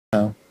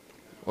Ow.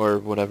 or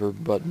whatever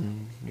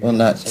button you're Well, hitting.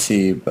 not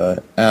T,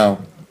 but ow.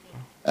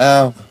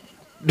 Ow.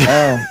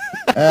 Ow.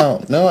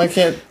 Ow. No, I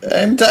can't.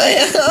 I'm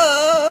dying.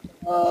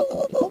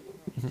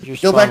 You're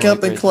Go spawning back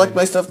up like and right collect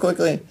there. my stuff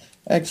quickly.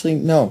 Actually,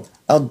 no.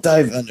 I'll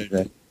dive under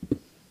there.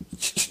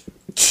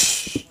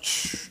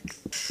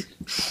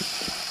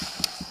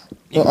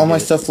 You Well, can all my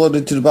get it. stuff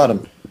floated to the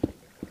bottom.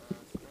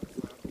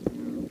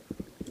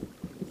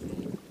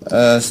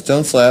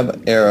 Stone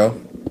slab, arrow,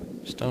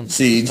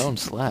 seed. Stone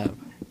slab.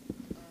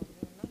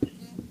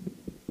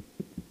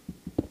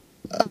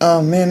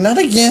 Oh man, not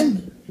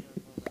again.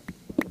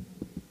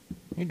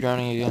 You're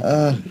drowning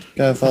again.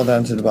 Gotta fall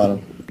down to the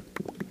bottom.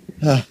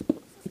 Yes,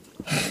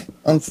 it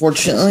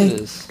Unfortunately,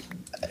 is.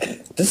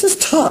 this is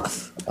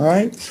tough.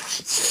 Alright?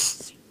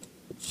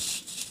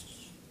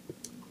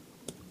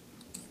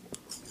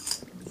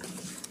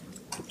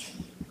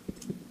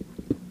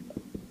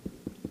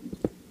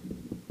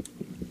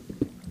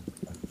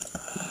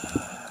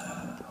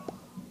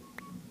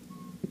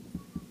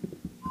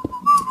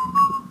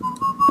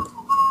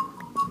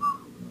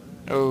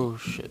 Oh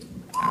shit.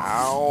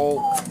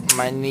 Ow.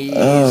 My Oh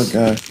knees.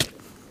 god.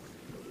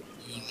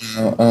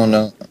 Oh, oh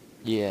no.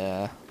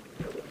 Yeah.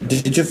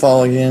 Did you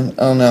fall again?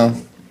 Oh no.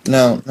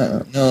 No,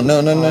 no, no,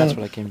 no, no, Oh, that's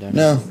no. what I came down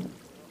here No. for.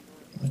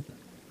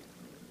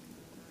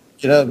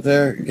 Get up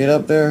there. Get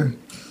up there.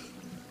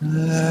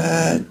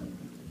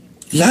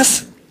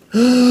 Yes!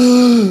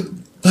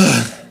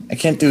 I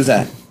can't do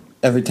that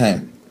every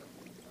time.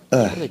 It's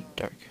Ugh. really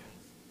dark.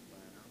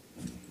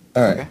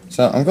 Alright, Okay.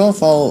 so I'm gonna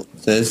follow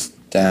this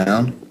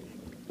down.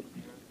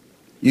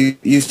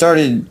 We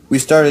started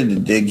to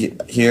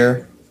dig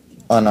here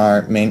on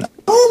our main.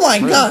 Oh my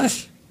Really?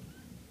 gosh!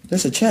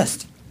 There's a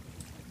chest.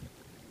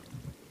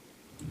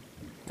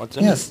 What's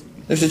in it? Yes,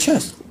 there's a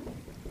chest.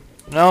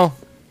 No.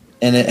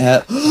 And it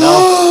had.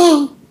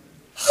 No.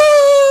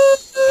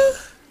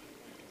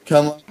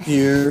 Come up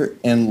here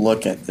and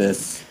look at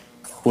this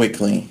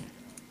quickly.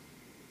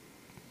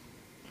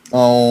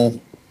 Oh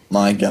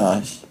my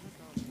gosh.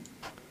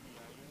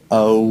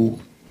 Oh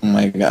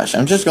my gosh.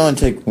 I'm just going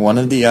to take one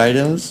of the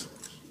items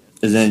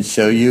and then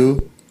show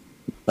you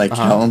like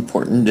Uh-huh. how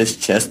important this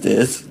chest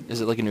is.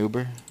 Is it like an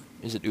Uber?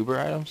 Is it Uber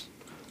items?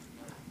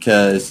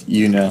 Because,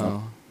 you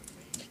know.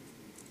 Oh.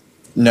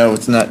 No,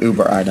 it's not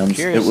Uber I'm items. It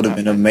curious. would have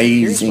been I'm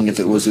curious amazing what if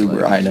this it was looks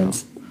Uber like, so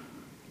items.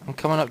 I'm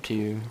coming up to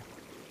you.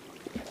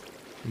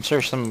 I'm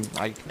sure some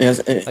Yes,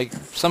 like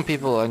some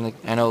people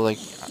I know like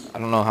I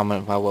don't know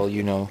how well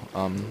you know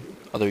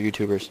other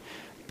YouTubers,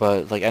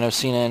 but like I know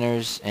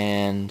CNNers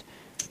and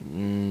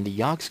the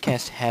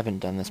Yogscast haven't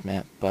done this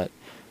map, but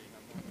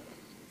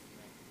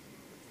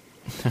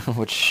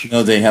which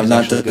no, they have is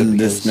not actually good done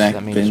this because that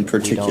map means in we don't know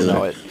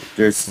particular. it,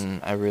 There's, and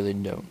I really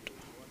don't.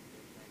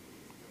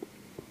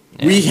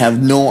 we Yeah.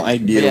 have no But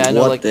idea yeah, I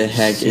know what like the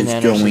heck is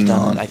CNNers has going done.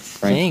 on I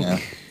right now.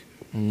 think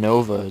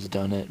Nova has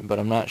done it, but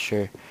I'm not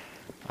sure.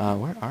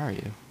 Where are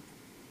you?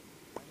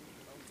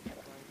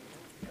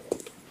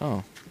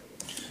 Oh,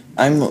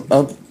 I'm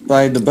up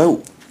by the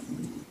boat.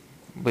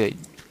 wait.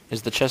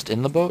 Is the chest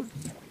in the boat?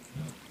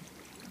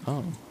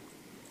 Oh.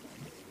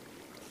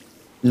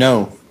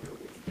 No,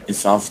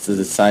 it's off to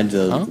the side of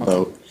the Oh.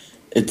 boat.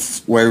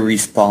 It's where we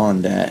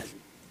spawned at.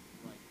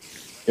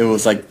 It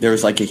was like, there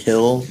was like a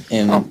hill Oh.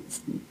 and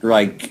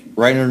like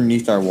right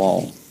underneath our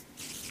wall.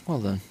 Well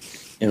then.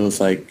 It was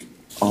like,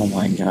 oh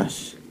my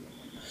gosh.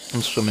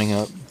 I'm swimming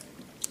up.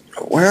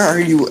 Where are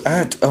you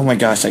at? Oh my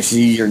gosh, I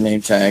see your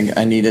name tag.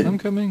 I need to I'm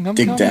coming. I'm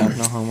dig down. coming.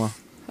 No homo.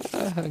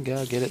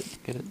 God, get it.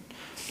 Get it.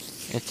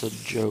 It's a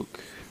joke.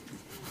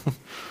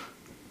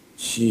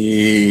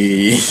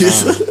 Jeez.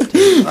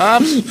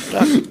 I'm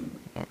stuck.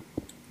 Oh,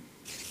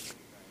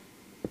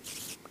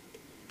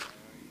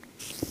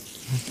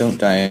 Don't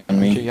die on I'm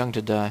too me. young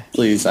to die.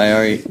 Please, I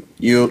already...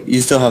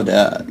 You still have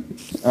that.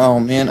 Oh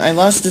man, I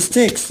lost the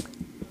sticks.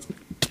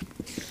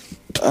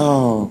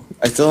 Oh,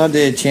 I still have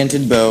the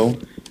enchanted bow,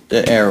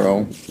 the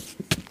arrow,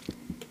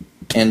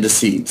 and the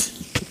seeds.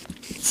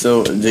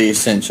 So, the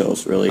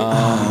essentials, really.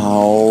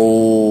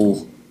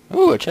 Ow.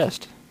 Ooh, a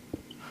chest.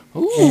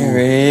 Ooh.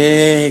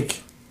 Eric.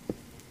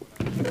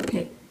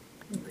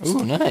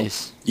 Ooh,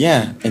 nice.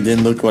 Yeah, and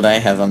then look what I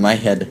have on my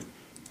head.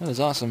 That was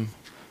awesome.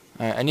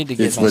 Alright, I need to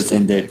get This my was stuff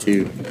in there back.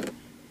 too.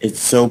 It's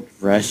so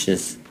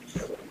precious.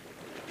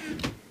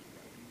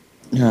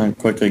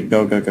 Quickly,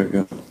 go, go, go,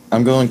 go.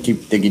 I'm going to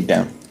keep digging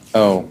down.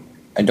 Oh,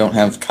 I don't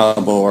have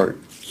cobble or...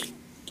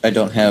 I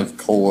don't have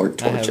coal or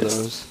I have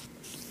torches.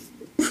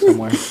 those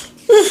somewhere.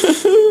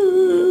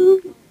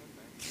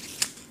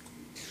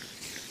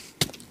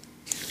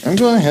 I'm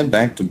going to head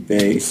back to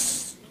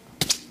base.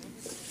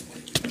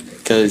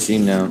 Because, you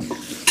know...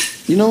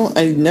 You know,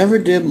 I never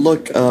did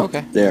look up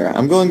Okay. there.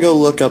 I'm going to go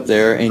look up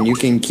there and you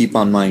can keep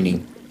on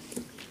mining.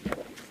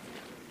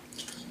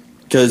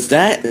 Because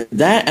that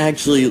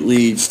actually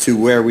leads to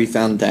where we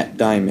found that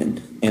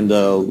diamond in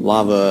the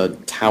lava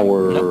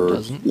tower, Nope,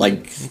 doesn't.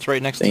 like It's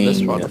right next thing. to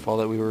this waterfall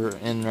that we were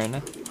in right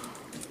now.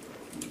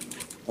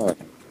 Alright.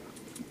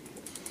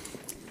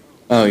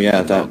 Oh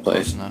yeah, Oh, that close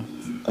place. enough.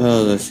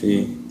 Oh, let's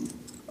see.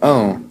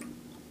 Oh,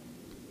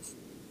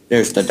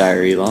 There's the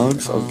diary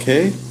logs.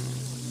 Okay.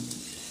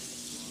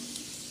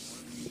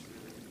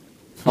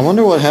 I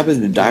wonder what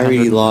happened to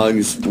diary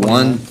logs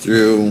 1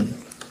 through...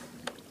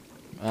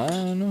 I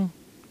don't know.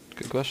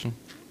 Good question.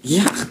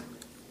 Yeah.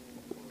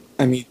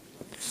 I mean,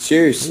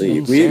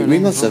 seriously, we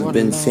must have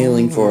been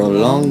sailing for a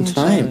long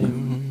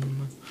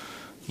time.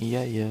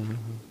 Yeah, yeah.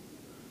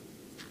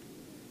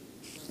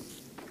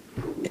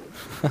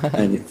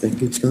 And you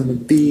think it's gonna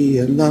be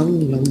a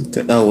long, long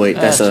time. Oh wait,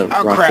 that's a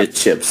rocket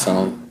ship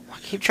song. I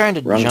keep trying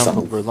to Run jump song.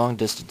 over long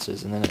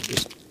distances and then it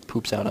just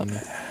poops out on me.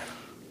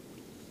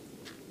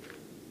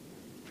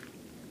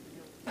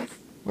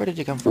 Where did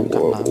you come from?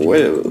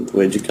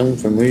 Where'd you come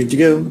from? Where'd you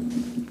go?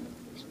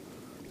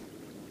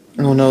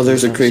 Oh no,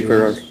 there's a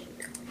creeper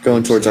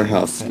going towards our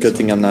house. Good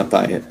thing I'm not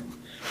by it.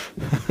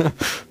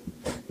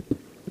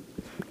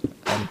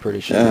 I'm pretty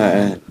sure.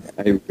 I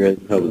really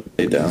hope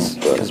they don't.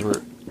 Because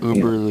we're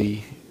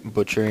uberly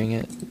butchering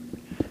it,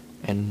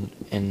 and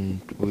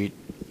we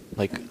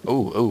like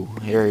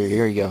here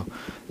you go.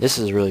 This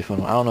is really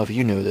fun. I don't know if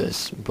you knew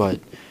this, but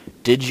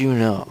did you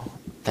know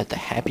that the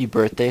Happy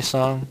Birthday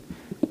song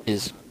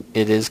is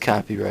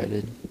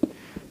copyrighted?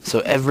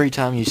 So every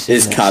time you sing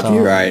that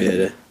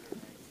copyrighted. Song,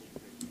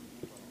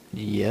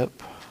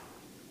 yep.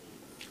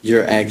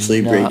 You're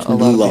actually breaking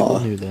the law. A lot of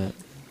people knew that.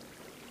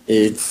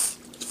 It's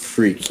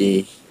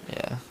freaky.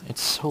 Yeah,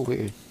 it's so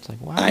weird. It's like,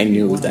 why? I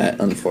knew that,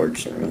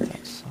 unfortunately.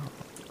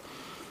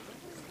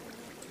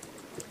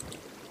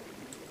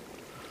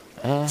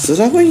 So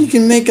that way you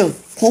can make a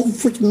whole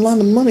freaking lot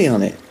of money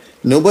on it.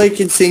 Nobody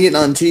can sing it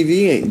on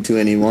TV to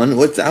anyone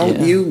without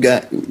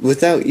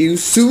you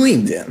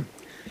suing them.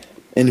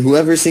 And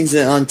whoever sings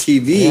it on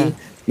TV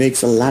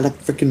makes a lot of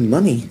freaking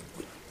money.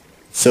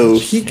 So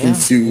he can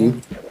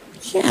sue.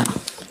 Yeah,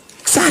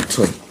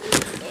 exactly.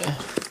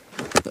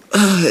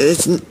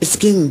 It's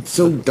getting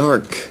so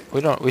dark.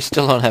 We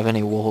still don't have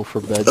any wool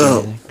for beds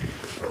or anything.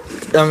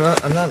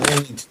 I'm not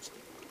ready to...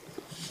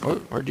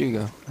 Where'd you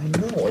go? I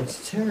know,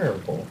 it's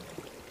terrible.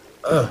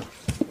 Oh,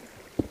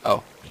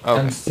 okay.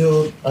 I'm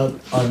still up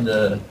on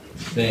the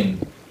thing.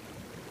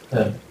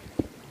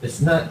 It's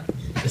not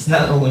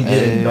only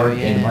getting dark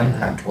in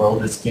Minecraft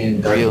world, it's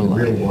getting dark in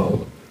real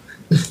world.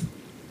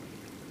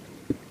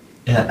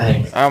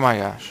 Yeah, oh my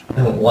gosh.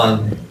 Uno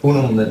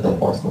momento,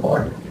 por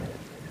favor.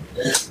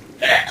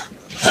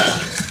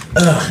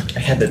 I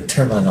had to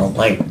turn on a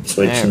light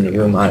switch in the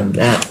room on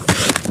that.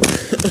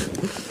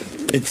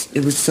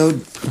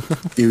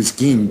 It was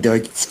getting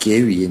dark and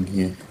scary in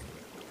here.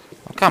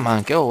 Oh, come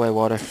on, go away,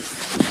 water.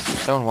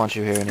 Don't want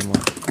you here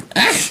anymore.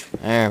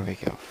 There we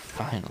go,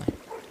 finally.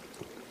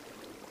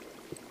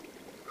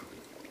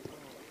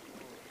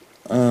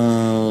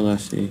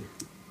 Let's see.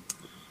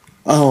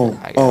 Oh,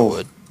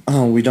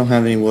 we don't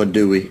have any wood,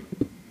 do we?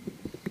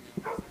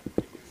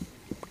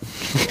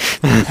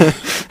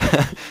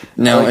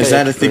 Now, is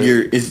that a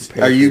figure?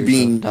 Are you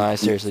being no, I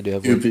seriously do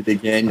have wood. stupid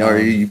again, or are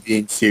you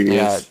being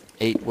serious? I got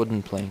 8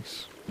 wooden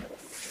planks.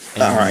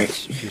 Alright.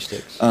 A few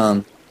sticks.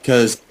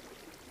 Cause,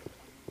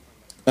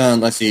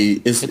 let's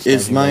see,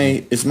 is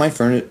my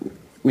furnace,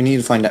 we need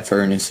to find that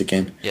furnace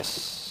again.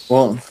 Yes.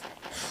 Well,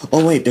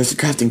 oh wait, there's a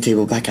crafting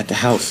table back at the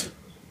house.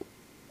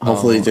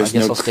 Hopefully there's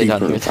no creeper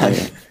by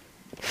it.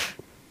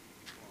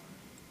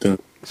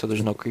 So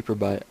there's no creeper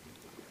by it.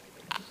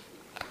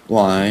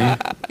 Why?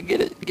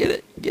 Get it.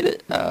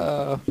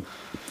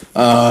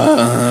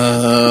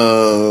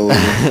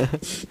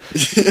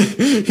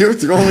 You're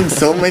throwing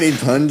so many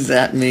puns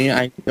at me,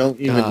 I don't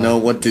even know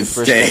what to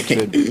say.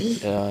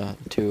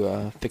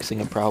 To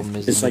fixing a problem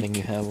is admitting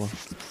you have one.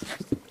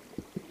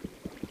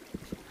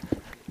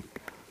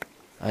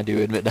 I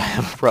do admit I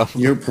have a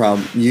problem. Your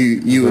problem.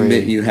 You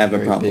admit you have a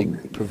problem.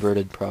 Big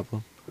perverted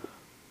problem.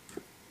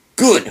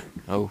 Good.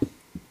 Oh.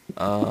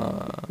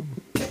 I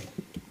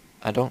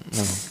don't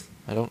know.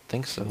 I don't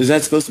think so. Is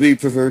that supposed to be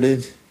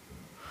perverted?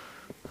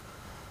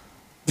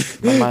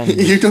 My mind,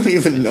 you don't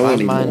even know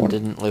anymore. If my mind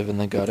didn't live in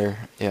the gutter,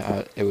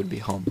 it would be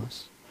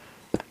homeless.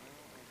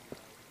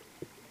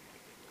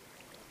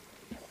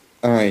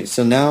 Alright,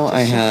 so now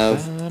I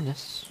have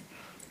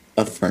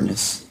a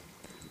furnace.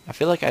 I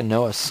feel like I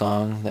know a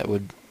song that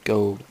would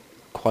go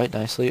quite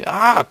nicely.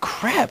 Ah,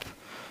 crap!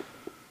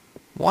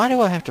 Why do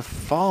I have to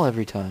fall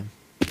every time?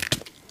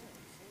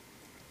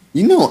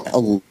 You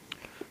know,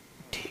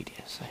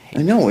 tedious.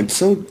 I know, it's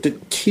so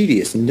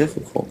tedious and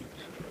difficult.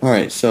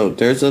 Alright, so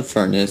there's a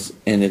furnace,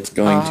 and it's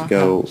going to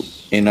go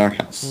in our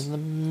house. In the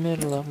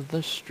middle of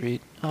the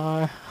street,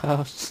 our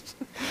house.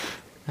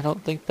 I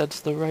don't think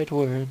that's the right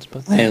words,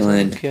 but that's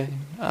Island. okay.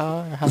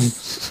 Our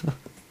house.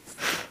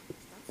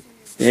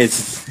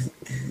 It's...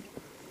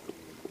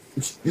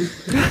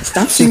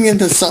 Stop singing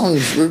the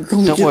songs. We're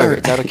going to get our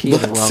it's out of key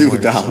in the wrong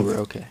words, so we're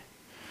okay.